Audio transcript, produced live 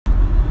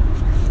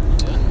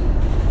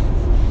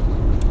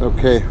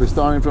Okay, we're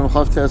starting from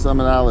Chav Tes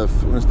Amud Aleph.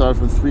 We're going to start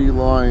from 3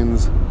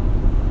 lines.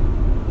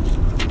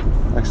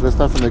 Actually, let's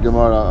start from the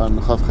Gemara on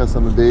Chav Ches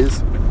Amud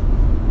Beis.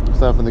 We'll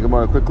start from the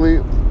Gemara quickly,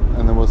 and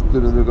then we'll do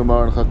the new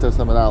Gemara on Chav Tes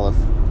Amud Aleph.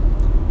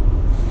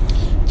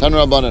 Tan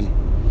Rabbanan.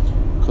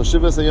 Kol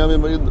Shivas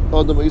Hayamim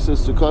Odom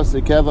Isus Sukkos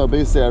Keva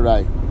Beisei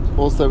Arai.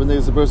 All 7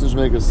 days a person should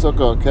make a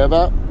sukkah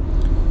keva.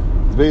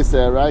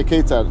 Beisei Arai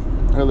Ketzad.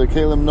 Earlier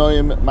Kalim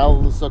Noyim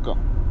Mal Sukkah.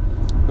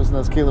 Person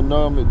has Kalim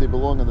Noyim, they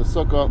belong in the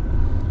sukkah.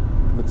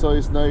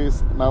 Mitzoyis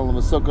Noyis Mal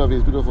Sukkah. He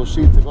has beautiful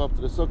sheet to go up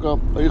to the sukkah.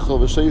 Oichel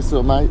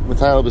V'Sheisu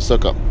Matayel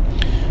B'Sukkah.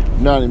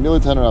 Nani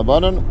Militan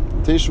Rabbanan.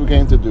 Teishu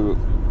came to Duru.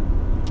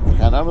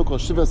 Kanamu Kol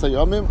Shivas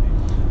Hayamim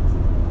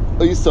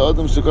Oisa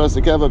Odom Sukkos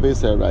Keva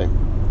Beisei Arai.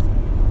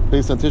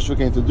 Based on Tishva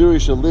came to do, you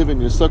should live in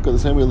your sukkah the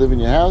same way you live in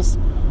your house,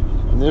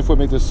 and therefore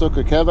make the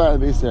sukkah keva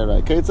and beisei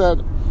arai.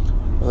 Ketzad,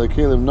 the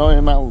kelim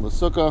noyim mal the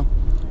sukkah,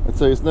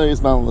 etzayis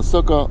noyis mal the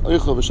sukkah,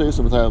 oichel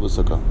v'sheisu matayel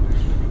b'sukkah.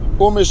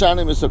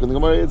 Mishanim b'sukkah. The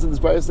Gemara adds in this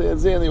brayso and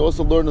they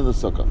also learn in the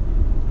sukkah.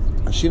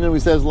 Shinan we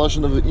says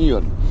lashon of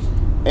iyun.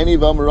 Any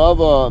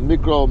v'amarava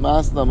mikro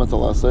masna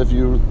matala. So if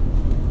you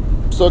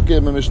sukkah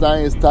and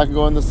mishnayis tak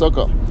go in the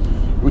sukkah.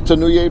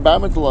 Utanuyei bar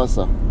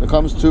matalasa. It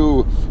comes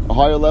to a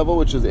higher level,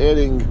 which is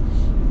adding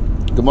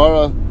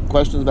Gemara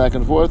questions back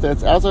and forth.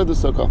 That's outside the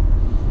sukkah.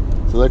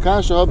 So the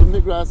kasha hab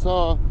migras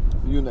ha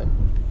yune.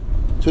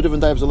 2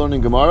 different types of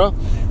learning Gemara.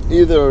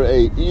 Either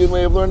a iyun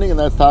way of learning, and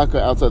that's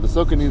taka outside the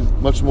sukkah, needs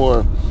much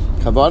more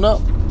kavana.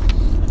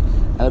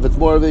 And if it's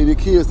more of a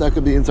vikiyus, that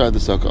could be inside the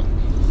sukkah.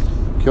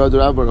 Kiyad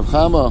Rav Bar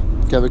Chama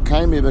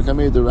kavikaimi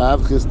bekamei the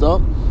Rav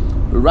Chista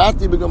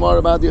rati beGemara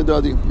about the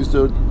adadi. Used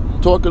to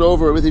talk it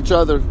over with each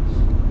other.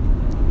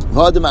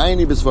 Vadim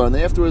aini b'svara, and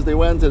afterwards they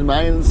went and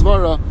ma'ayin and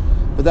svara.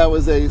 But that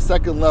was a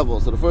second level.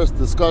 So the first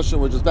discussion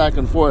was just back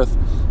and forth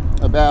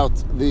about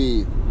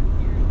the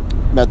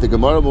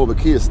Gemara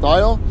B'Kiya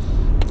style.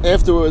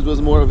 Afterwards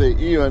was more of a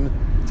iyun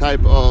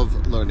type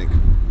of learning.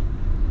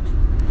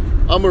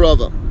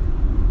 Amarava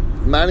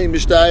Mani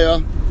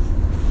Mishtaya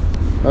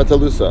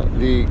Matalusa.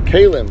 The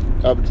kalim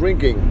of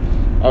drinking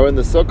are in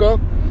the sukkah.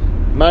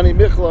 Mani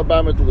Michla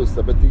Bar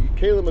Matalusa. But the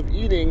kalim of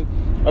eating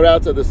are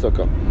outside the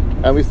sukkah.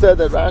 And we said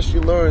that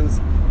Rashi learns.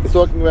 It's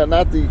talking about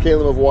not the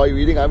kalim of while you're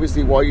eating.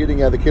 Obviously, while you're eating,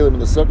 you have the kalim in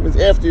the sukkah. It means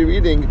after you're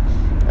eating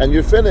and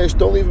you're finished,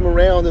 don't leave them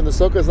around in the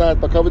sukkah. It's not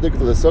bakavadik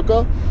to the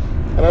sukkah.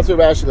 And that's what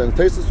Rashi learns.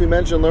 Taisus we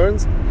mentioned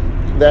learns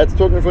that it's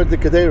talking referring to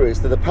the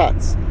kaderis, to the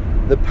pots.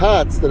 The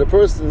pots that a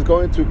person is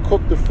going to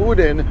cook the food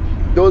in,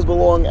 those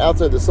belong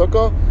outside the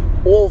sukkah.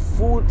 All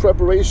food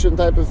preparation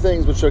type of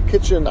things, which are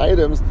kitchen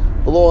items,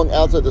 belong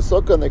outside the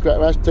sukkah. And the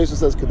Taisus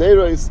says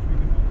kaderis,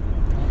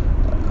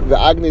 the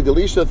agni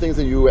delisha, things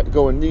that you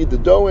go and knead the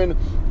dough in.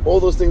 All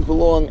those things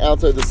belong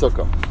outside the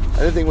sukkah.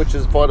 Anything which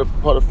is part of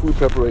food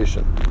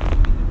preparation.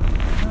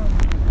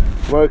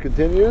 Gemara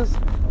continues.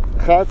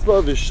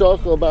 Chatzva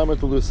v'shachal bar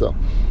matalusa.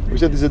 We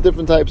said these are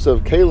different types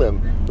of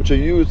kalim which are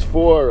used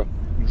for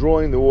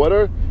drawing the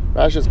water.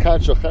 Rashi's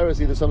kat shacharis,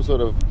 either some sort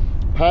of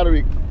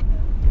pottery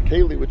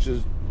keli which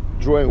is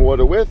drawing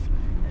water with,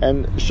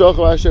 and shachal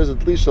Rashi is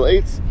at least shal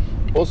eitz,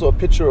 also a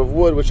pitcher of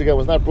wood which again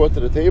was not brought to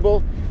the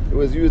table. It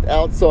was used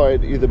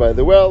outside either by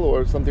the well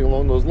or something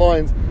along those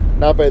lines,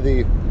 not by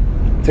the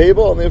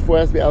table, and therefore it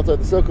has to be outside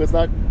the sukkah. It's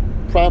not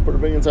proper to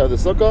bring inside the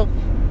sukkah.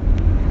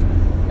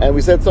 And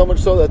we said so much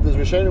so that the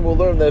Rishonim will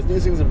learn that if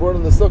these things are brought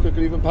in the sukkah, it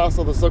could even pass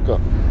on the sukkah,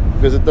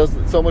 because it does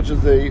so much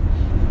as a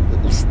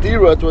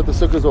stira to what the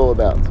sukkah is all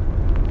about. The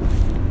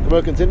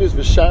Gemara continues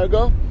with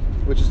sharga,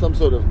 which is some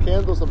sort of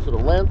candle, some sort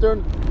of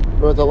lantern.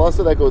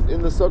 Talasa that goes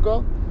in the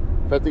sukkah.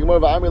 In fact, the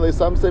Gemara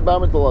some say bar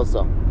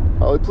talasa.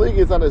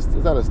 It's not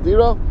a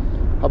stira.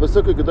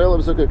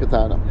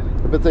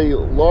 If it's a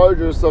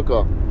larger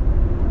sukkah,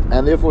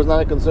 and therefore it's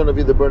not a concern of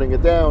either burning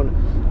it down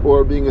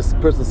or being a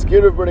person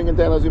scared of burning it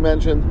down, as you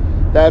mentioned,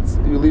 that's,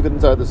 you leave it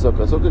inside the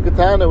sukkah. Sukkah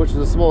katana, which is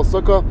a small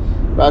sukkah,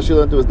 Rashi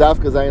learned it was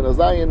dafka zayin o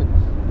zayin,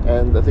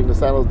 and I think the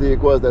Sanal's diak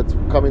was that's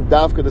coming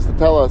dafka just to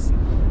tell us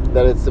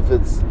that if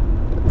it's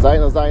zayin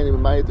o zayin, even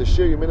ma'it the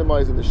shir, you're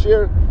minimizing the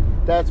shir,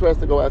 that's where it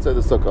has to go outside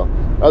the sukkah.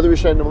 Other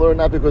Rishonim learn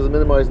not because of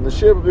minimizing the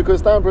shir, but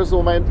because time person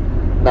will might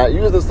not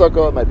use the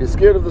sukkah, might be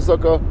scared of the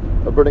sukkah,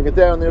 or burning it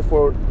down,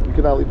 therefore you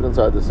cannot leave it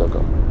inside the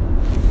sukkah.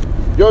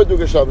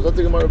 Yodu Shabbos. Let's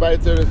take a more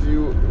there if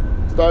you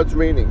starts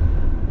raining.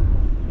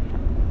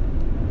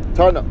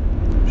 Tana.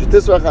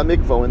 Shetisrach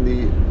HaMikvah, when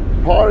the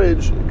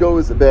porridge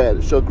goes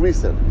bad, shall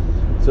grisen.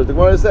 So the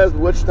Gemara says,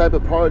 which type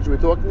of porridge are we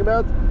talking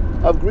about?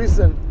 Of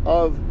grisen,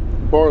 of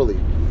barley,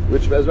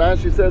 which, as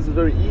Rashi says, is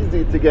very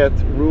easy to get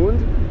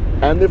ruined,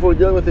 and therefore we're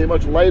dealing with a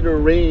much lighter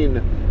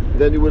rain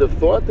than you would have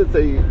thought. It's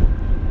a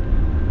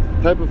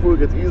type of food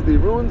gets easily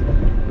ruined.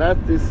 That's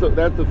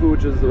the food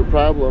which is a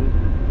problem,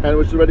 and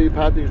which is already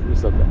patting from the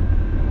sukkah.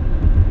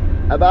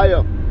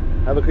 Abaya,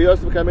 have a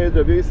kiyosef kamed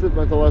Rav Yosef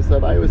Matalas.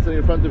 Abaya was sitting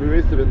in front of Rav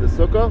Yosef in the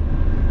sukkah.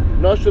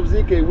 Noshav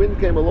Zike, a wind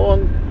came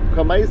along,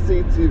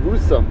 kamaisi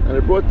tivusa, and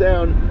it brought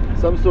down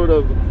some sort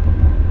of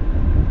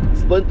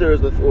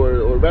splinters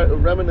or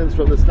remnants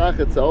from the snach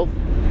itself,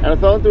 and it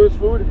fell into his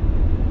food.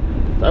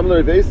 So I'm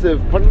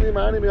evasive.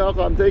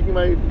 I'm taking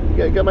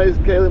get my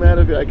kelim out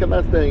of here. I'm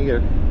not staying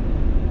here.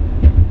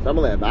 So I'm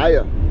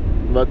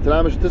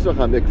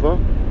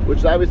which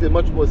is obviously a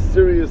much more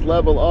serious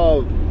level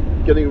of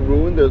getting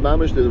ruined. There's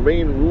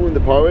rain ruined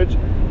the porridge.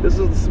 This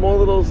is the small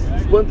little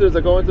splinters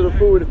that go into the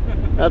food.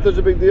 Not such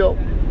a big deal.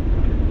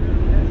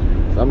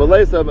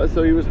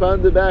 So he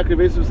responded back. He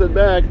basically said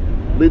back,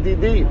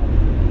 "Lididi,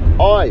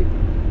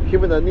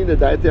 given that Nina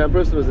died, the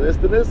person was an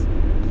istinus.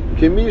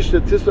 It's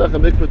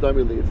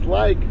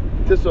like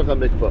tisrach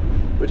hamikvah,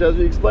 which, as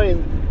we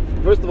explained,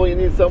 first of all, you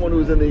need someone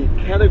who's in the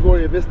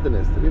category of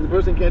istinus. It means the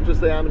person can't just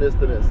say, I'm an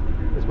istinus.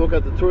 We spoke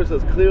out the Torah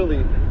says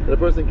clearly that a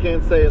person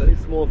can't say any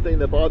small thing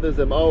that bothers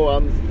him,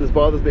 this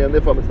bothers me, and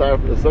if I'm tired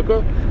from the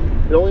sukkah.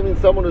 It only means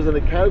someone who's in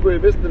the category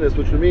of istinus,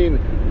 which would mean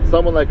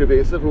someone like Rav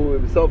Yosef, who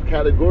himself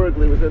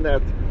categorically was in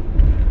that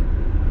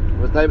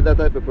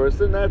type of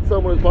person. That's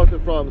someone who's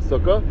parted from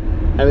sukkah.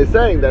 And he's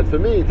saying that for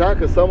me,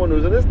 taka, someone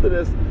who's an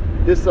istinus,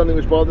 this is something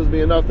which bothers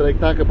me enough that I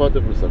taka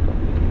parted from sukkah.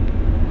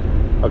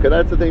 Okay,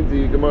 that's the thing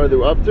the Gemara they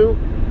were up to.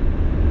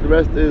 The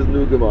rest is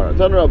new Gemara.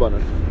 Tan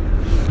Rabbanan.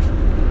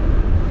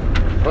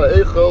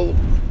 Eichel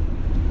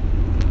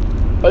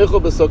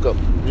b'sukkah.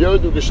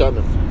 Yordu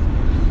geshamim.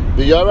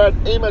 The Yarad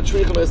Emat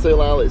Shrichim Esei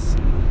Lalis.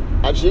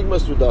 Ad Shigma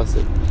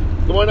Sudasi.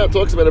 The Gemara now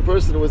talks about a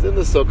person who was in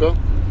the sukkah.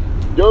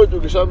 Yordu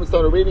geshamim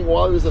started raining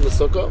while he was in the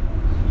sukkah,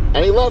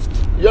 and he left.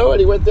 Yorad,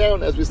 he went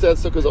down. As we said,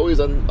 sukkah is always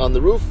on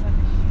the roof,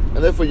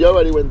 and therefore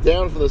Yorad, he went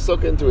down from the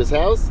sukkah into his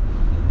house,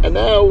 and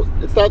now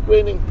it stopped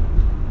raining.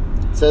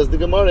 It says the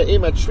Gemara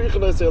Emat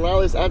Shrichim Esei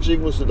Lalis Ad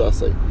Shigma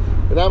Sudasi.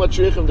 And now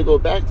Shrichim to go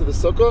back to the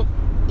sukkah,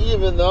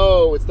 even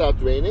though it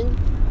stopped raining,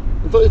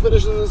 until he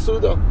finishes the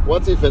Suda.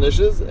 Once he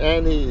finishes,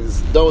 and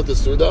he's done with the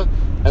Suda,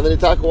 and then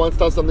Itaka wants to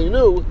start something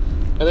new,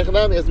 and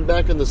Echanami has to be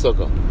back in the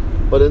Sukkah.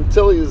 But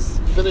until he's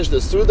finished the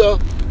Suda,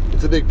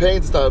 it's a big pain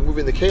to start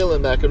moving the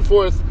Kalim back and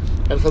forth,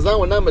 and Chazal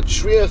will not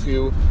matriach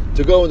you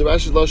to go, and the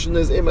Rashi's Lashon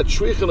is,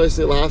 matriach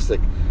l'hafsik.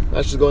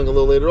 Rashi is going a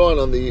little later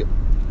on the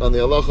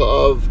halacha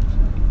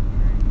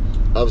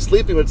of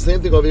sleeping, but it's the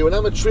same thing over here. We're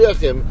not matriach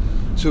him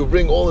to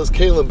bring all his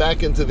Kalim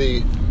back into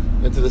the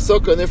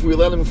sukkah, and therefore we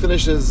let him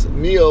finish his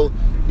meal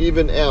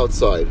even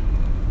outside.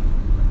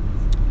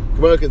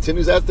 Gemara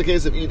continues, that's the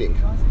case of eating.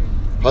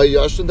 A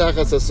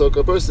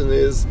person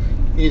is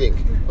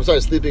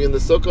sleeping in the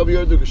sukkah,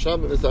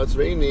 it starts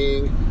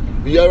raining,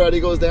 he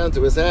goes down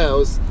to his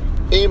house,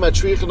 when I'm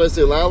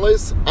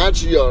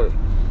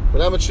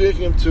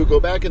matriching him to go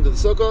back into the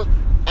sukkah,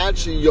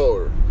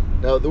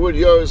 now the word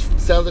yor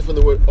sounds like from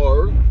the word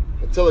or,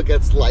 until it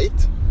gets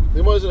light. The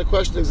Gemara is going to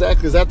question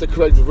exactly, is that the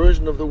correct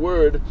version of the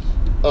word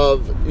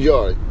of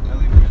yor?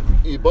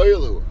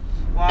 Iboyelu.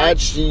 At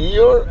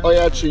Shiyur or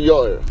at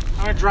Shiyor?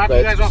 I'm going to drop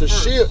you guys off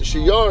first.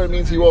 Shiyor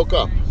means he woke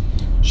up.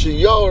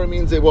 Shiyor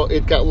means it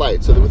got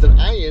light. So with an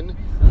ayin,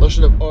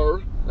 lashon of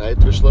or, right,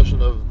 which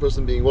lashon of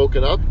person being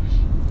woken up.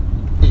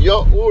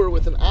 Yaur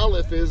with an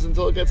aleph is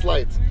until it gets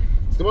light. So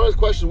the Gemara's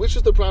question, which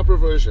is the proper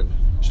version?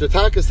 Should the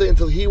Taka say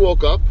until he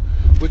woke up,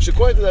 which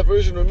according to that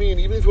version would mean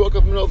even if he woke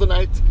up in the middle of the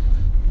night,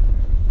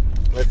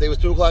 let's say it was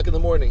 2 o'clock in the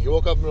morning, he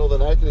woke up in the middle of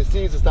the night and he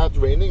sees it stopped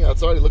raining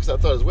outside, he looks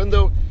outside his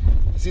window,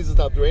 he sees it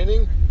stopped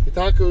raining, the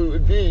Taka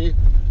would be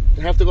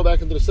to have to go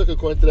back into the sukkah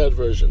according to that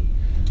version.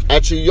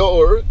 Actually,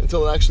 Yor,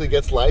 until it actually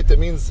gets light, that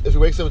means if he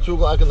wakes up at 2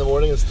 o'clock in the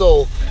morning and it's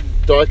still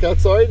dark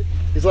outside,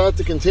 he's allowed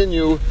to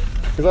continue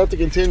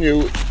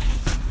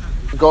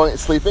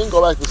sleeping,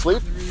 go back to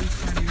sleep.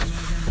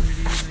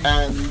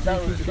 And it's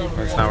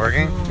not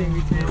working?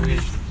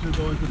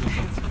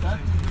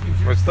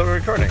 We're still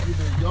recording.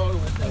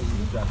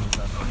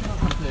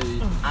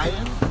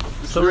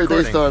 It's really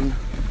based on,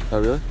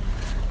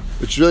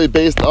 it's really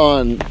based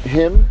on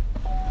him,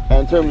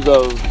 in terms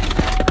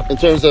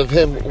of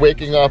him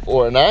waking up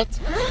or not,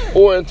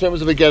 or in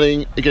terms of it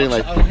getting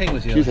light. I'll hang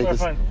with you. Should you take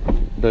this?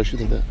 Better should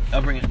you take that?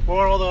 I'll bring it.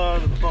 Pour all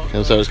the Okay,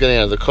 I'm sorry, I was getting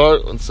out of the car.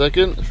 1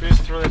 second. Should we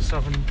just throw that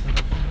stuff in?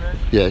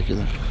 Yeah, I can.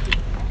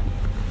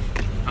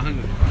 I'll hang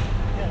with you.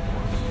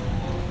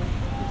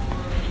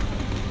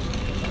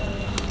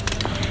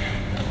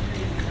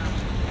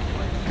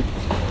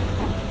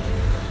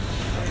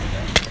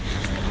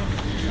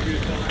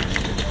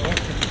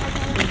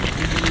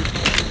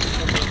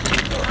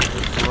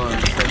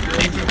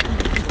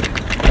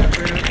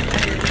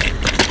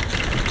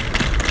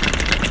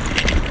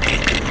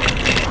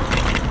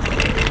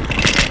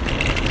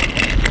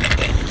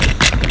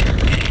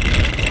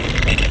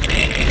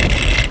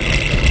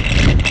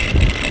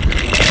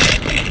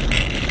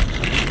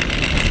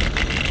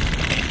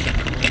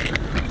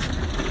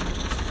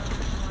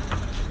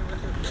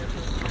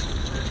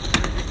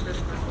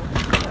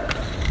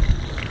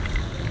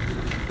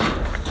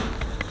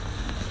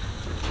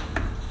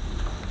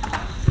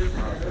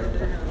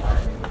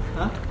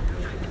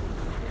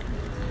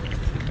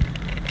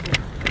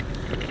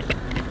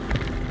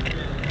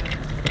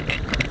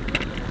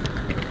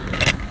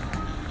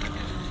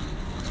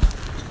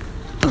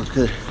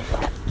 Okay.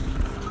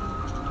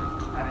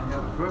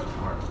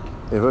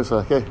 Yeah,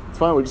 okay. It's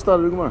fine. We just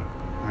started Gemara.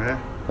 Yeah.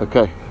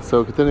 Okay.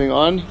 So continuing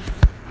on.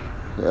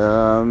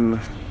 Gemara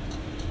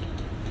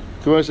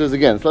says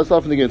again. So let's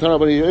start from the beginning.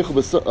 Yoichel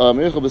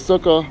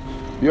b'sukkah,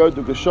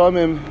 yardu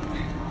geshamim,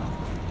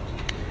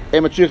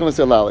 ematrichim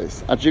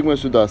eselalis, atchigma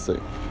sudase.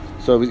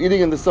 So if he's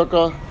eating in the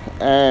sukkah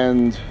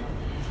and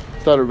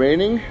started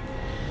raining,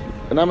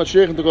 and I'm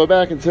matrichim to go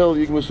back until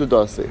yigma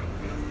sudase.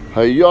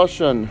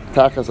 Hayoshan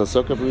tachas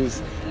hasukkah,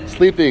 he's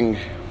sleeping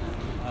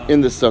in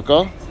the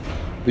sukkah.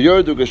 The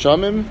yardu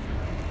geshamim,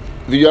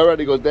 the yor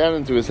already goes down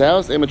into his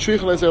house.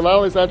 Ematrichim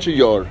eselalis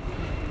atchiyor.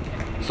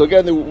 So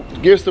again, the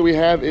gears that we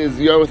have is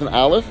yor with an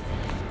aleph,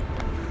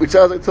 which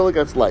sounds like till it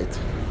gets light.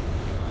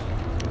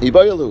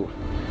 Ibayalu,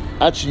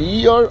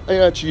 achiyar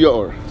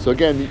achiyor. So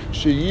again,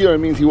 shiyar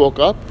means he woke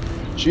up.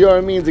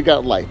 Shiyar means it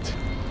got light.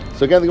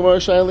 So again, the Gemara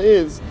Shaila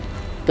is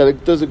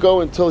that does it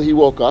go until he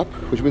woke up,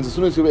 which means as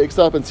soon as he wakes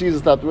up and sees it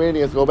stopped raining,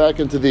 he has to go back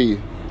into the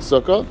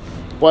sukkah.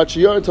 Or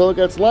achiyar until it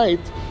gets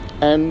light,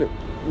 and it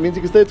means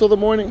he can stay till the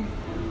morning.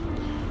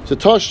 So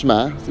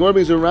Toshma, the Gemara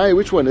brings a raya.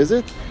 Which one is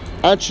it?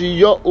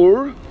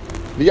 Achiyar.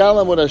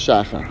 V'yalam Amud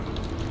HaShachar.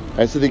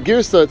 Right, so the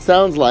girsa it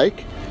sounds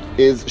like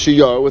is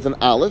shiyar with an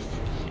aleph,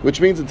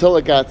 which means until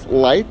it got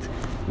light.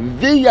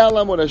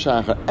 V'yalam Amud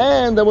HaShachar,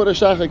 and Amud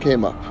HaShachar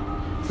came up.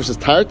 Which is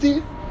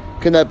tarti.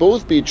 Can that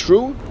both be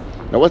true?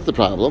 Now what's the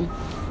problem?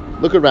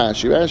 Look at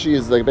Rashi. Rashi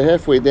is like about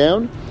halfway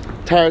down.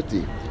 Tarti.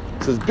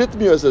 It says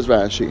bitmiyah, says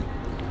Rashi.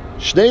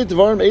 Shnei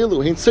dvarim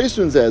elu. Hein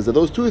Seisun says that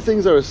those two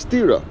things are a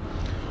stira.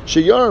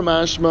 Shiyar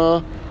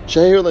mashma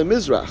sheher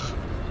le'mizrach.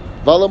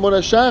 Because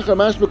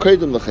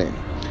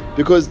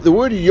the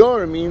word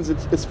yor means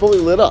it's fully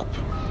lit up.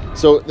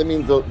 So that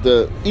means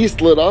the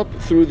east lit up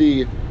through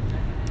the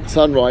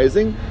sun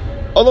rising.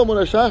 Although Amud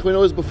HaShachar we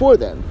know is before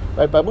then.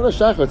 Right? By Amud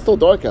HaShachar it's still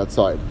dark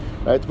outside.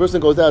 Right? The person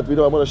goes out, we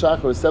know Amud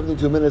HaShachar is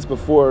 72 minutes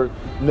before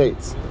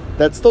Nates.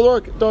 That's still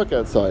dark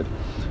outside.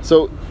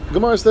 So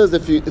Gemara says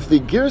if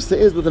the girsa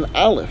is with an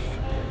aleph,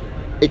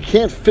 it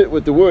can't fit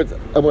with the words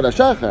Amud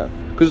HaShachar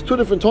because it's two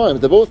different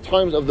times. They're both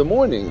times of the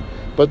morning.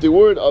 But the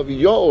word of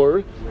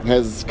yor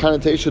has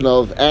connotation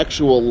of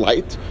actual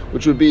light,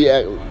 which would be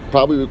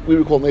probably we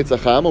would call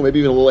Netzacham, or maybe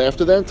even a little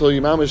after that, until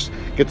Yimamish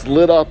gets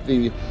lit up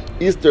the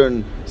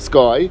eastern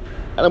sky.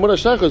 And Amud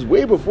HaShachar is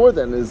way before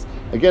then, is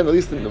again at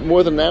least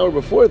more than an hour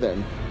before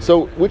then.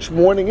 So which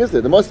morning is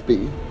it? It must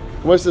be.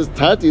 When it says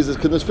Tatis,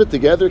 can this fit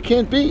together? It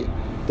can't be.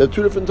 They're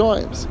two different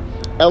times.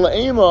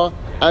 Ela'ema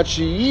at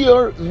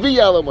Shiyir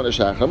v'yalam Amud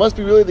HaShachar. It must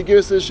be really the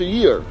gear says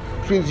Shiyir,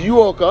 which means you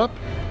woke up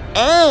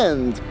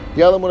and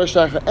Yalam Amud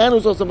HaShachar, and it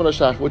was also Amud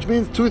HaShachar, which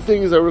means two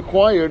things are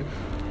required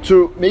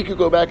to make you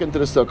go back into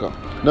the sukkah.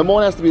 Number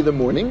one has to be the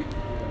morning,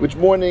 which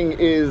morning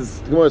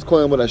is, the Gemara is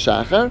calling Amud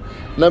HaShachar.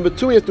 Number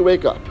two, you have to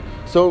wake up.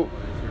 So,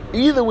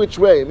 either which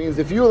way, it means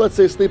if you, let's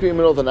say, sleeping in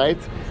the middle of the night,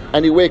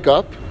 and you wake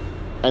up,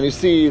 and you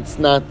see it's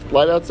not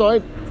light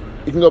outside,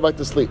 you can go back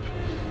to sleep.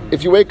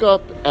 If you wake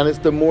up, and it's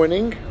the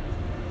morning,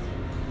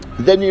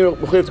 then you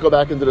have to go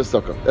back into the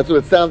sukkah. That's what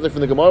it sounds like from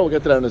the Gemara, we'll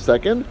get to that in a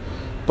second.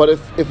 But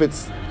if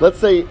it's, let's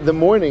say, the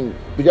morning,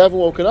 but you haven't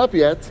woken up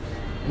yet,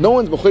 no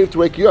one's mechuyev to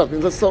wake you up.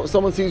 It means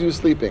someone sees you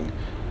sleeping,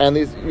 and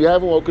you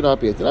haven't woken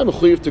up yet. And I'm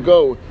mechuyev to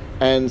go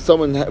and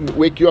someone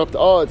wake you up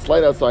to, it's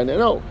light outside.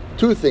 No,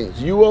 two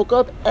things. You woke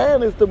up,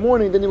 and it's the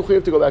morning, then you're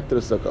mechuyev to go back to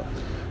the sukkah.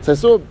 So I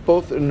saw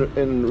both in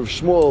Rav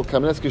Shmuel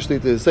Kamenetsky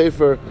Shlita his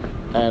sefer,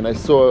 and I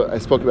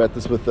spoke about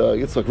this with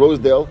Yitzchak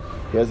Rosedale.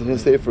 He has it in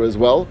his sefer as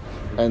well,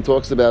 and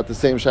talks about the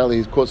same shaila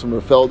he quotes from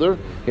Rav Felder.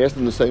 He asked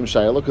him the same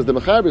shaila because the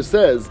Mechaber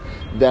says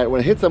that when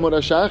it hits Amud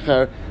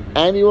HaShachar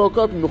and you woke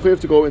up, you have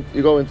to go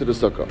into the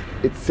sukkah.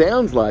 It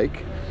sounds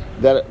like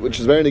that, which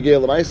is very negay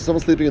l'maisa.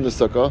 Someone sleeping in the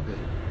sukkah,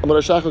 Amud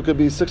HaShachar could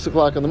be 6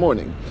 o'clock in the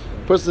morning.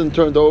 Person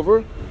turned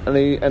over and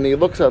he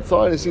looks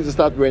outside and he sees it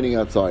stopped raining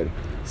outside.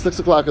 6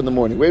 o'clock in the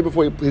morning, way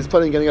before he's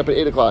planning on getting up at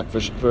 8 o'clock for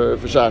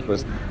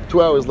Shachris,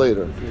 2 hours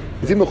later.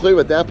 Is he mechuyev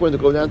at that point to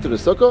go down to the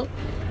sukkah?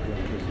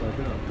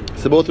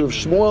 So both Rav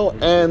Shmuel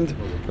and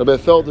Rabbi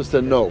Felder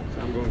said no.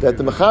 That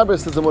the Mechaber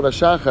says Amud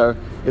HaShachar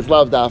is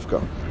lav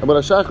dafka. Amud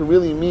HaShachar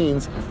really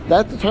means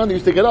that's the time they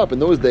used to get up. In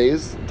those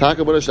days, Tak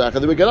Amud HaShachar,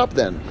 they would get up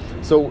then.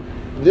 So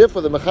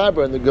therefore the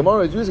Mechaber and the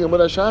Gemara is using Amud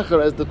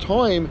HaShachar as the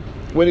time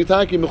when you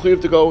take mechuyev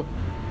to go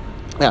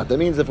out. That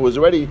means if it was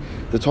already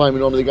the time you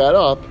normally got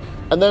up,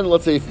 and then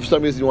let's say if for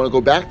some reason you want to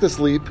go back to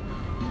sleep,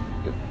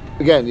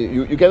 again,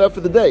 you get up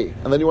for the day,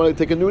 and then you want to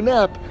take a new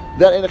nap,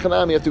 that ain't a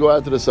chanami, you have to go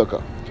out to the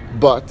sukkah.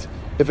 But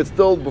if it's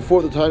still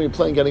before the time you're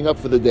planning getting up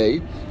for the day,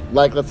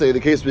 like let's say the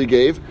case we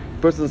gave,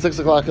 person 6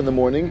 o'clock in the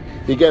morning,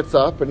 he gets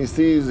up and he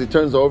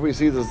turns over, he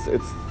sees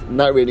it's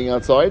not raining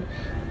outside,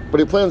 but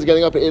he plans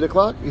getting up at 8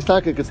 o'clock, he's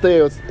not going to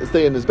stay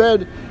in his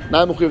bed,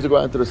 now I'm to go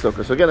out into the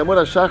sukkah. So again, Amud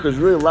HaShachar is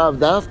really lav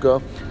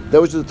dafka,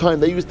 that was the time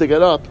they used to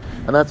get up,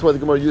 and that's why the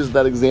Gemara uses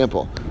that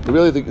example. But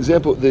really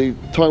the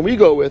time we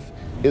go with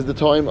is the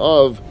time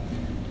of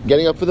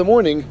getting up for the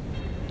morning,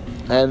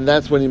 and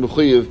that's when you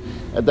mechuyev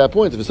at that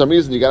point. If for some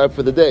reason you got up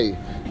for the day,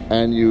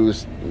 and you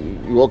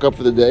woke up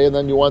for the day, and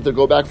then you want to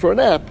go back for a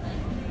nap,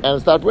 and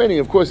it stopped raining,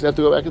 of course you have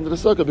to go back into the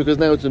sukkah, because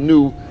now it's a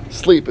new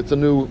sleep, it's a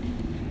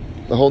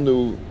whole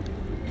new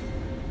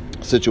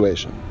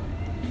situation.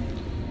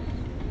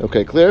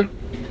 Okay, clear?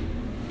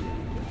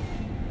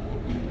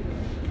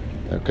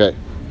 Okay.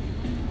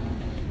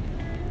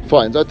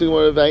 Fine. Zatu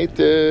Gemara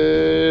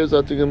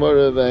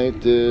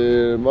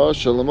weiter.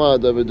 Mashal Lama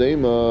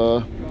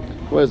Davidema.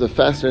 Gemara is a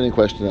fascinating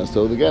question now.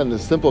 So again, the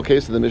simple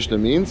case of the Mishnah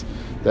means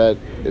that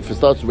if it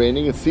starts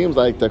raining, it seems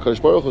like that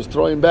Kadosh Baruch Hu is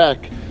throwing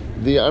back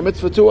our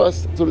mitzvah to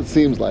us. That's what it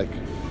seems like.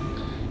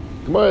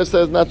 Gemara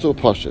says not so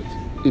pashut.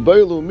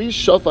 Ibaylu mi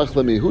shafach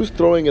lemi. Who's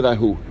throwing it at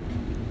who?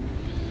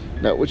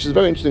 Now, which is a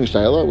very interesting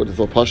shayla. What is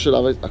the pashut?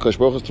 Kadosh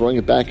Baruch Hu is throwing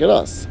it back at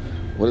us.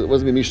 What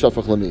does it mean mi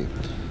shafach lemi?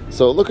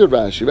 So look at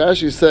Rashi.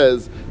 Rashi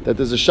says that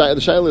there's a shayla.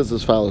 The shayla is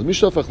as follows: mi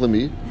shafach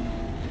lemi.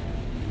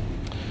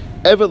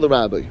 Eved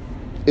l'rabbi.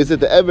 Is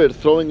it the Eved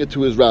throwing it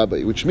to his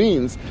rabbi? Which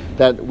means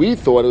that we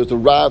thought it was the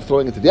Rav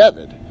throwing it to the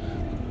Eved.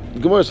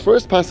 Gemara's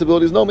first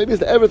possibility is no, maybe it's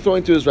the Eved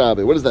throwing to his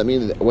rabbi. What does that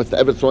mean? What's the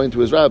Eved throwing to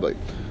his rabbi? It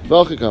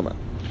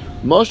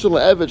means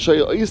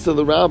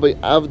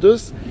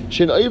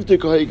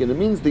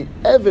the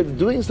Eved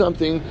doing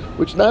something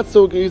which not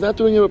so good. He's not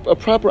doing a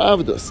proper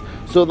avdus.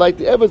 So like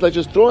the Eved's like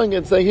just throwing it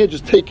and saying, here,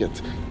 just take it.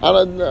 He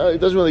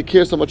doesn't really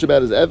care so much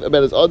about his adon,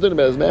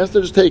 about his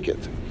master, just take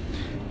it.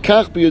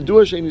 Maybe what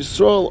the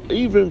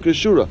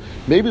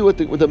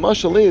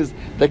mashal is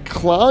that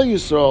Klal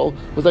Yisrael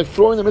was like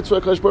throwing the mitzvah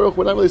of HaKadosh Baruch Hu.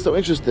 We're not really so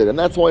interested, and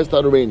that's why it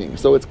started raining.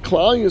 So it's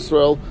Klal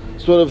Yisrael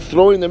sort of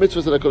throwing the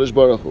mitzvahs of HaKadosh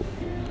Baruch Hu.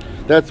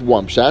 That's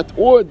one pshat.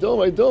 Or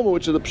Dilma,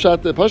 which is the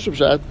pshat, the Pashup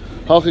pshat,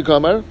 Halchi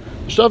Kamar,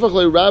 Shtafach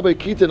le Rabbi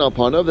Kitin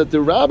Alpanav, that the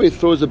rabbi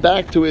throws it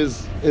back to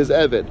his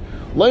Eved.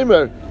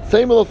 Leimer,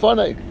 say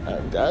Milafanai,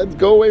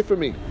 go away from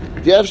me. I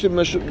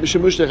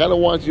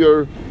don't want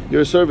your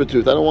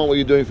servitude. I don't want what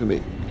you're doing for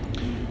me.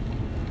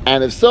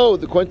 And if so,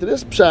 according to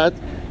this pshat,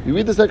 you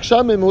read this like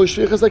Shamim who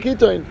shvichas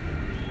akitoin.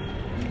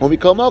 When we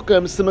call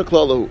Malcolm, Siman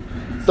Klalu.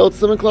 So it's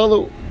Siman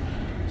Klalu.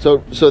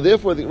 So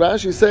therefore, the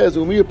Rashi says,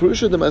 when we approve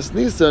the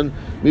Masnisan,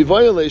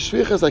 Mivayale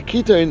shvichas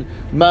akitoin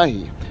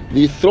mahi.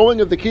 The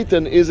throwing of the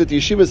kitan is at the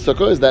yeshiva's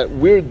sukkah, is that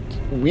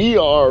we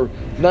are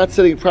not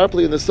sitting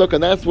properly in the sukkah,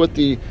 and that's what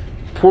the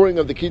pouring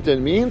of the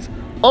kitan means.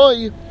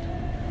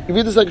 You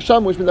read this like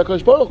Sham, which means that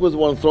HaKadosh Baruch Hu was the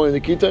one throwing the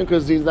kitan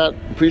because he's not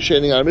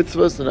appreciating our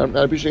mitzvahs and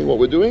not appreciating what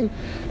we're doing.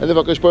 And then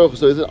HaKadosh Baruch Hu,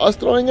 so is it us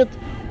throwing it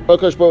or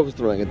HaKadosh Baruch Hu is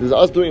throwing it? Is it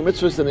us doing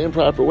mitzvahs in an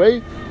improper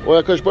way,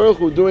 or HaKadosh Baruch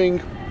Hu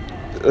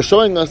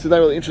showing us he's not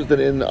really interested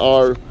in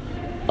our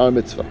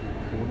mitzvah?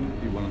 Wouldn't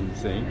it be one of the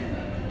same?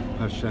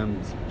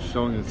 Hashem's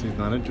showing us he's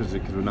not interested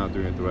because we're not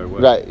doing it the right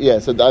way. Right, yeah.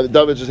 So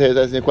David just here is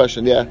asking a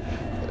question, yeah.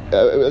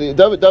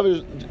 David,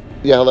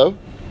 yeah, hello?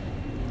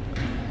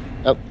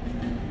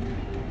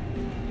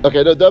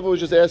 Okay, no, David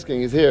was just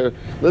asking, he's here,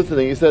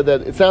 listening, he said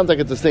that it sounds like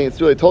it's the same, it's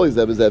really totally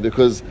Zeb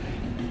because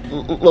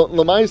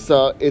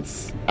Lamaisa,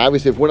 it's,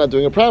 obviously if we're not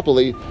doing it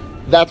properly,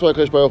 that's why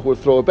Kadosh Baruch Hu would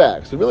throw it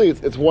back. So really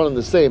it's one and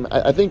the same.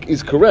 I think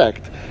he's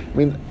correct. I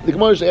mean, the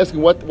Gemara is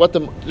asking what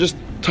the, just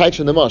touch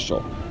in the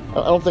mashal.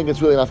 I don't think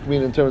it's really enough to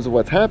mean in terms of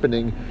what's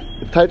happening.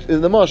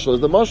 In the mashal,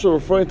 is the mashal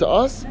referring to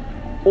us,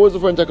 or is it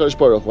referring to HaKadosh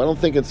Baruch Hu? I don't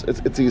think it's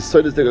a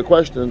scientific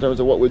question in terms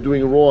of what we're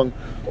doing wrong,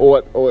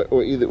 or what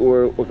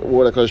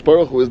HaKadosh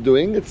Baruch Hu is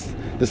doing. It's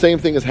the same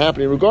thing is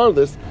happening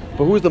regardless.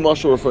 But who is the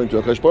mashal referring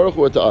to? HaKadosh Baruch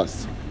Hu or to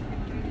us?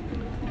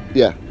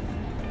 Yeah.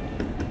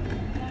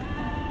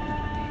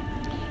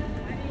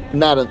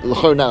 Not on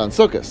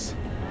Sukkos,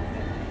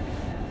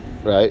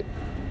 right?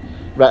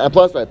 Right, and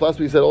plus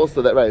we said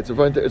also that it's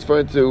referring to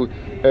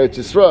Eretz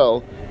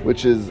Yisrael,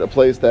 which is a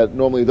place that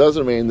normally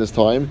doesn't rain this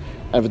time.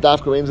 And if it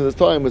dafka rains at this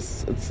time,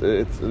 it's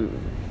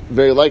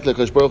very likely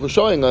Kadosh Baruch Hu is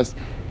showing us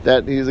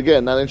that he's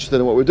again not interested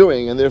in what we're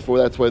doing, and therefore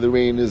that's why the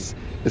rain is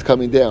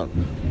coming down.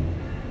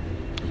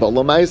 But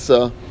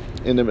Lamaisa,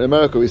 in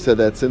America, we said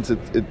that since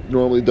it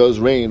normally does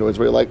rain, or it's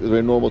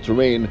very normal to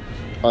rain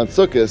on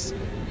Sukkot,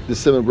 the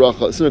Siman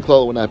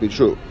Klal would not be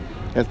true.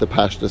 That's the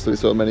pashtus that we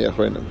saw in many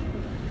achronim.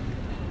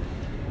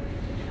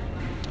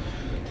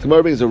 The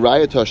Gemara brings a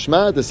raya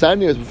tashma. The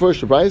Sanya is before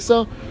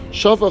Shabraisa.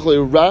 Shafach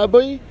le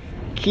Rabbi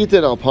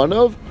Kitin al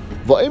Panav.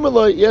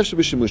 Va'emaloi yesh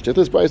b'shimush.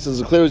 This price is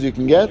as clear as you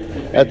can get.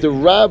 That the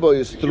rabbi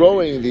is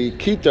throwing the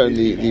kitan,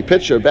 the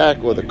pitcher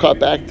back or the cup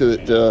back to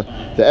the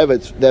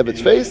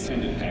Eved's face.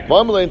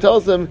 Va'emaloi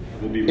tells him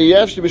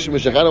yesh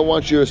b'shimush. I don't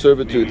want your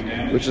servitude,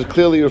 which is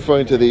clearly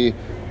referring to the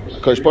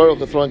Kadosh Baruch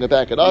Hu throwing it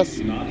back at us.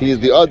 He is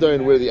the other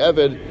and we're the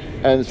Eved,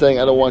 and saying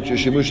I don't want your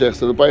shimushech.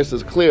 So the price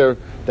is clear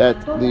that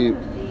the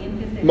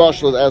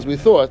Marshal, as we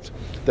thought,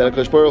 that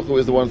HaKadosh Baruch Hu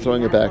is the one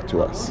throwing it back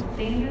to us.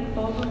 Okay,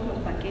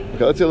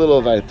 let's see a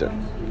little weiter.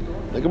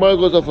 The Gemara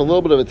goes off a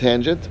little bit of a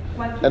tangent,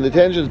 and the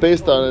tangent is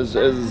based on, as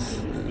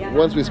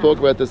once we spoke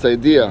about this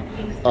idea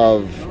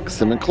of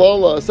Siman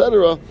Klala,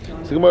 etc.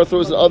 So the Gemara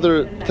throws in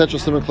other potential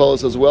Siman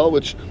Klalas as well,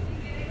 which,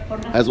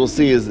 as we'll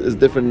see, is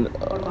different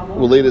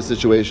related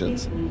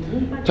situations.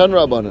 Tan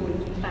Rabbanan.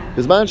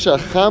 Bizman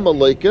Shacham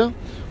Aleika,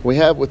 we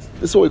have this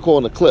is what we call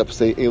an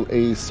eclipse,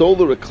 a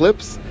solar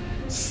eclipse.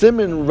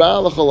 Siman Ra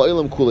l'chol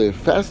ha'olam kulei.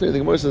 Fascinating. The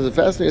Gemara says a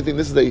fascinating thing.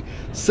 This is a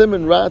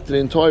Siman Ra to the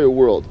entire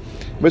world.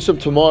 Mishram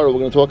tomorrow we're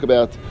going to talk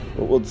about.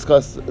 We'll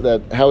discuss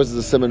that. How is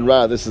this a Siman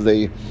Ra? This is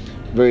a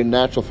very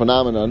natural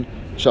phenomenon.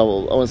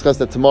 Shaul. I want to discuss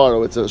that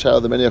tomorrow. It's a shadow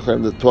that many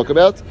Acharim to talk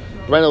about.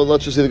 Right now,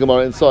 let's just see the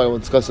Gemara inside. I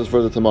want to discuss this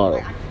further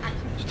tomorrow.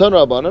 That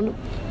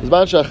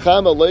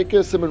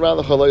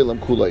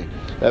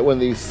when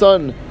the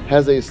sun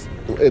has its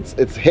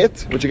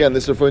hit, which again,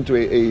 this is referring to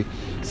a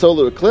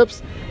solar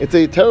eclipse, it's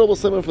a terrible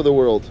symbol for the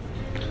world.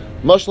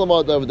 What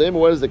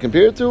does it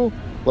compare to?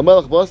 He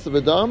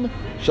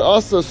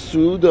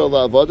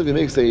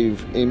makes a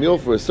meal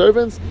for his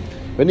servants.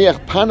 When he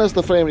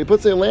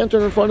puts a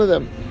lantern in front of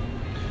them.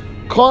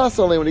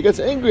 When he gets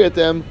angry at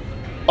them,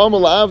 put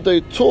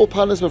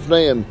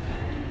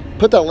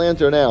that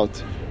lantern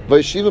out. And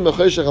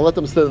let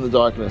them sit in the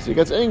darkness. He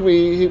gets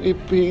angry,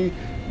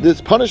 this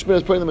punishment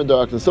is putting them in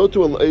darkness. So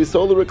too a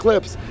solar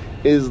eclipse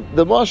is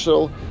the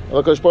mashal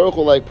of HaKadosh Baruch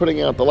Hu, like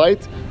putting out the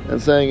light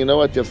and saying, you know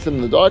what, you have to sit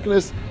in the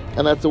darkness.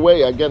 And that's a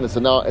way, again, it's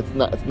not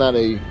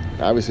a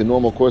obviously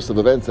normal course of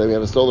events that we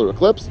have a solar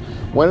eclipse.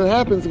 When it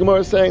happens, the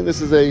Gemara is saying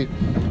this is a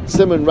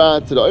siman ra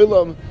to the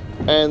olam,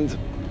 and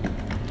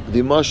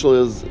the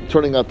mashal is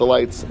turning out the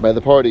lights by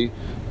the party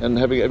and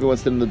having everyone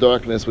sit in the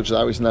darkness, which is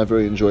obviously not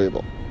very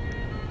enjoyable.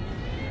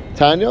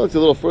 Tanya, let's a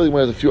little further. We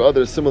have a few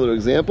other similar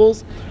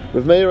examples.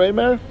 With Meir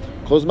Eimer,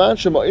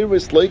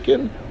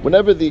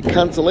 whenever the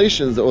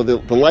constellations, or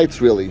the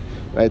lights really,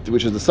 right,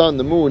 which is the sun,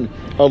 the moon,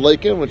 are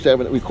laikin, which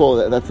we call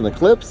that's an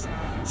eclipse.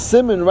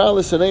 Simin ra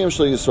l'shaneim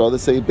shel Yisrael.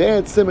 That's a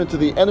bad simin to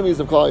the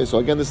enemies of Klal Yisrael.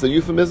 Again, this is a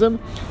euphemism.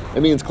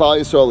 It means Klal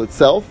Yisrael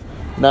itself,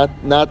 not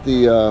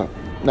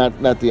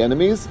the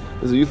enemies.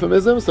 It's a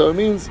euphemism, so it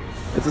means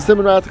it's a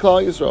simin ra to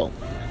Klal Yisrael.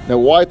 Now,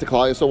 why to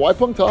Klal Yisrael? Why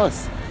punk to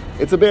us?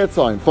 It's a bad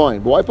sign,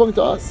 fine, but why punk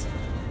to us?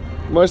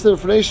 We're the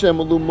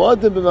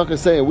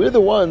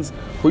ones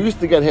who used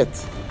to get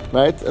hit,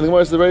 right? And the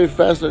Gemara is a very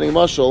fascinating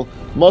mashal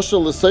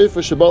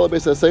l'sefer shabala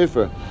beis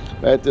sefer.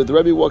 Right? The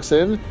Rebbe walks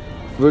in,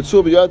 he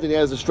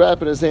has a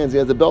strap in his hands, he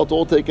has the belt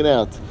all taken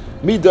out.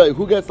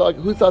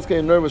 Who starts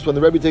getting nervous when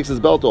the Rebbe takes his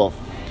belt off?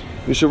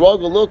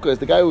 Yisharag Lukas,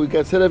 the guy who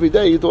gets hit every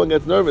day, he's the one who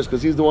gets nervous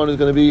because he's the one who's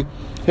going to be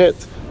hit.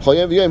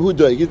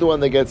 He's the one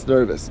that gets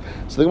nervous.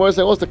 So the Gemara is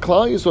saying, the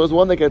Klal Yisrael is the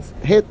one that gets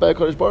hit by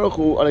HaKadosh Baruch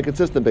Hu on a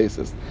consistent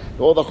basis.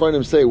 All the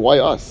Acharonim say, why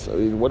us? I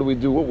mean, what do we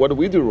do? What do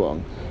we do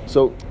wrong?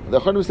 So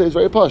the Acharonim say it's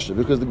very pashut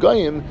because the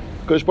Goyim,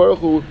 HaKadosh Baruch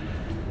Hu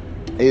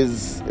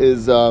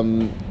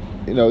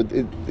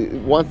it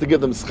wants to give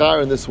them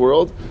schar in this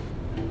world,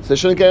 so they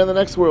shouldn't get in the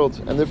next world,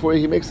 and therefore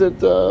He makes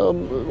it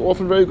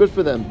often very good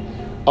for them.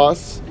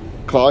 Us,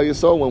 Klal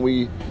Yisrael, when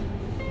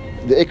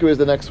the Iker is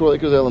the next world,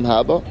 Iker is Elam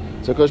Haba,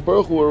 so HaKadosh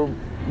Baruch Hu will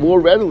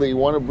more readily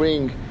want to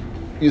bring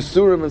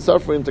Yisurim and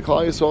suffering to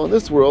Klal Yisrael in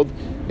this world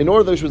in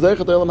order that we should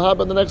Zeichat Elam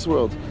Haba in the next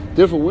world.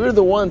 Therefore, we're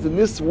the ones in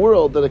this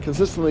world that are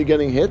consistently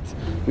getting hit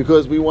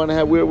because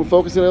we're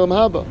focusing on Elam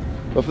Haba.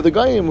 But for the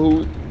Goyim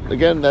who,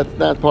 again, that's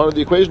not part of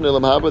the equation,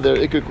 Elam Haba,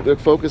 their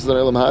focus is on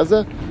Elam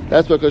Haza.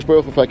 That's why HaKadosh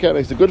Baruch Hu Fakir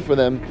makes it good for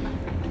them.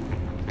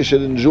 They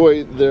should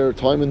enjoy their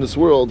time in this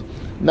world,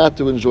 not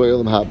to enjoy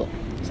Elam Haba.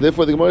 So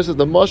therefore, the Gemara says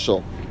the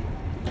mashal,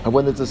 and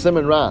when it's a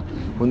siman ra,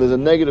 when there's a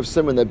negative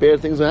siman that bad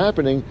things are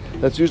happening,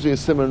 that's usually a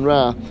siman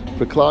ra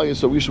for Klal Yisrael.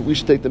 So we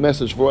should take the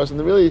message for us.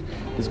 And really,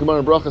 this Gemara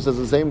in Bracha says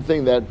the same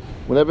thing, that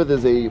whenever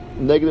there's a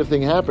negative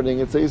thing happening,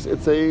 it's a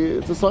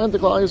sign to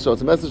Klal Yisrael.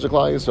 It's a message to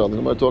Klal Yisrael. The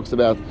Gemara talks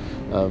about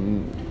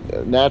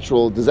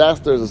natural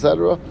disasters,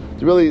 etc.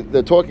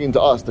 They're talking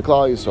to us, the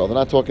Klal Yisrael. They're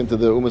not talking to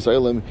the Umas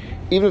Ha'olam,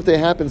 even if they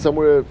happen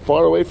somewhere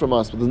far away from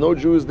us, but there's no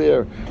Jews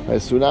there.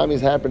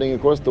 Tsunamis happening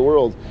across the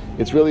world.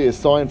 It's really a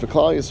sign for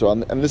Klal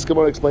Yisrael, and this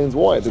Gemara explains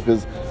why.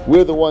 Because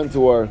we're the ones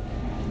who are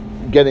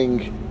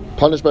getting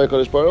punished by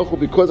HaKadosh Baruch Hu,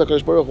 because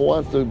HaKadosh Baruch Hu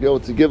wants to be able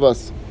to give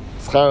us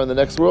schar in the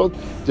next world.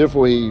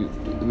 Therefore, we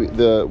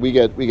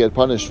get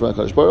punished from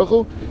HaKadosh Baruch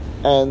Hu,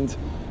 and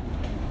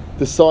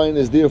the sign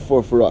is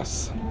therefore for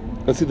us.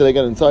 Let's see that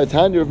again inside.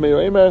 Tanya of Meir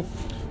Eimer,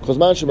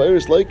 Chosman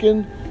Shemairis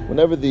Laikin,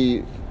 whenever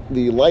the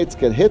lights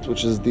get hit,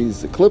 which is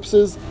these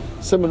eclipses,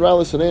 Siman Ra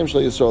l'Saneim Shel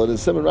Yisrael. It is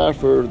Siman Ra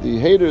for the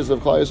haters of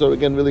Klal Yisrael,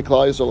 again, really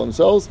Klal Yisrael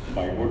themselves.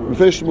 We're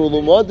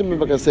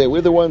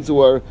the ones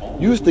who are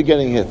used to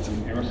getting hit.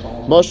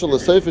 Mashal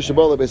l'Sefer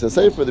Shabbat l'Beis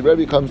HaSefer, the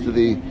Rebbe comes to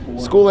the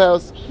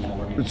schoolhouse,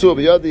 Ritzu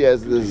B'yadi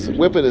has his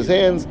whip in his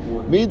hands.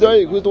 Mi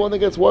Daig, who's the one that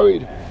gets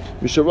worried?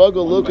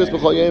 Misharago Lukas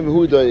B'chayim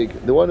Hu Daig,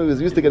 the one who is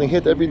used to getting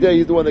hit every day,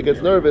 he's the one that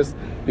gets nervous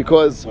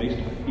because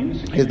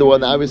he's the one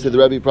that obviously the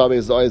Rebbe probably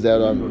has his eyes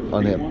out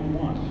on him.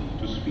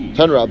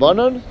 Tan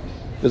Rabbanon,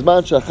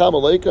 Bizman Shacham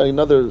Aleika,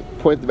 another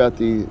point about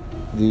the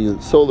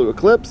solar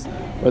eclipse.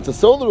 When it's a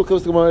solar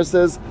eclipse, the Gemara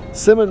says,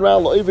 Siman Ra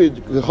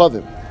Lo'evid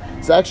Gechavim.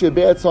 It's actually a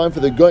bad sign for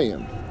the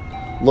Goyim.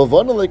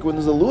 Lavan Aleika, when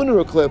there's a lunar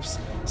eclipse,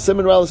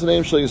 Siman Ra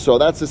l'Saneim Shel Yisrael.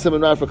 That's the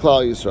Siman Ra for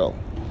Klal Yisrael.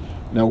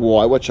 Now,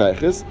 why? What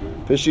shaykh is?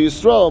 Fishi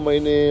Yisrael,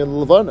 Meini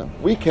Levana.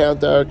 We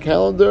count our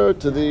calendar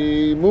to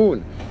the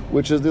moon,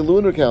 which is the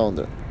lunar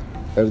calendar.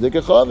 And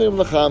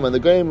the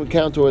Goyim would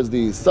count towards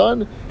the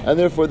sun, and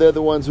therefore they're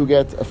the ones who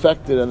get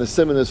affected, and the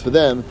siman is for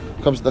them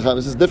comes to the Cham.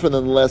 This is different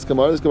than the last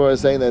Gemara. This Gemara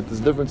is saying that there's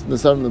a difference in the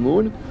sun and the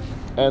moon,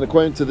 and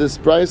according to this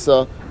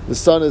brisa, the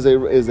sun is a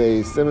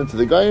siman to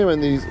the Goyim,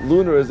 and the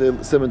lunar is a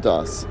siman to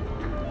us.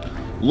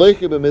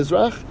 Leiche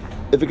b'mizrach,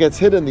 If it gets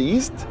hit in the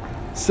east,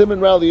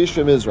 Siman Ra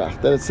Yishra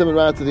Mizrach. Then it's Siman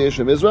Ra to the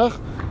Yishra Mizrach.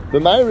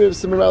 But Ma'ariv,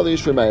 Siman Ra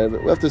Yishra Ma'ariv.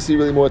 We'll have to see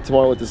really more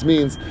tomorrow what this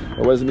means,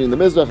 or what does it mean in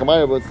the Mizrach,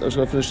 Ma'ariv. I'm just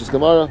going to finish this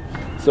Gemara.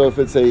 So if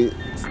it's in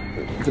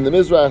the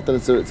Mizrach, then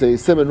it's a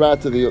Siman Ra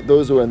to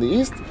those who are in the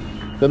east.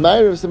 The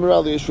Ma'ariv, Siman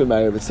Ra Yishra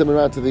Ma'ariv. It's Siman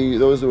Ra to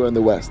those who are in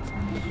the west.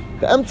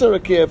 The Emtza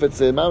Rakeh, if it's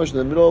a Mamish in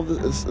the middle of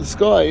the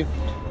sky,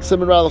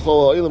 Siman Ra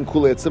L'chol Ha'olam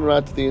Kulei. It's Siman Ra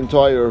to the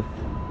entire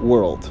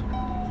world.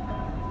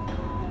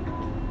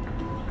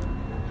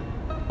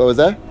 What was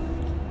that?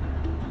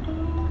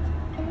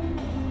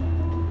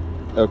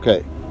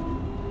 Okay.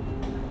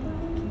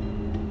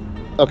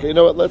 Okay, you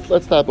know what?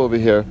 Let's stop over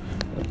here.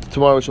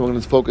 Tomorrow we're going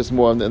to focus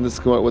more on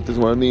what this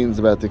Gemara means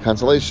about the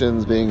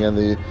constellations being and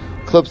the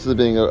eclipses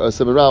being a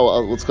Siman Ra.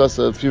 We'll discuss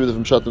a few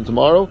different shatim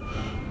tomorrow.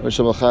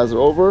 Hashem Chazar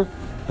over.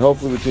 And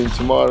hopefully between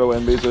tomorrow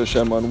and Be'ez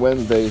Hashem on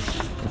Wednesday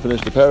we'll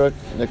finish the parak.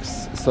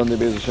 Next Sunday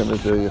Be'ez Hashem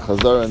is the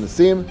Chazar and the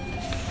Sim.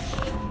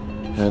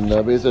 And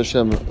Be'ez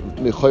Hashem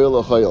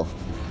Michoyel Ochoyel.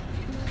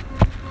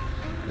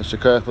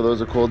 Shakar for those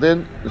who called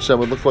in. Hashem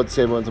would look forward to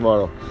seeing everyone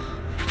tomorrow.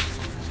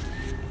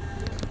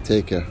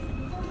 Take care.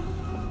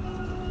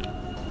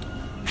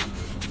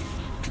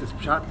 It's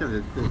shot that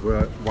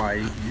why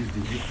you use the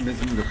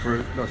euphemism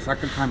the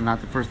second time,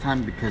 not the first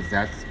time, because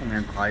that's only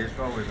in Klal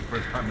Yisrael, or the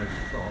first time it's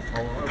all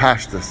over.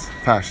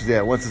 Pashtus,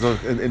 yeah. Once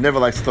it never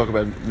likes to talk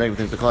about negative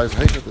things. The Klal Yisrael,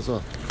 how do you shut this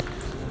off?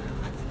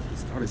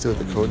 Let me see what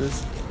the code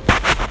is.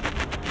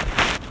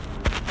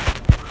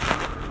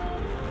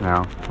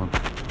 Now.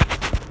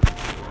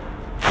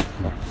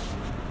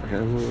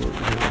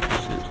 Okay.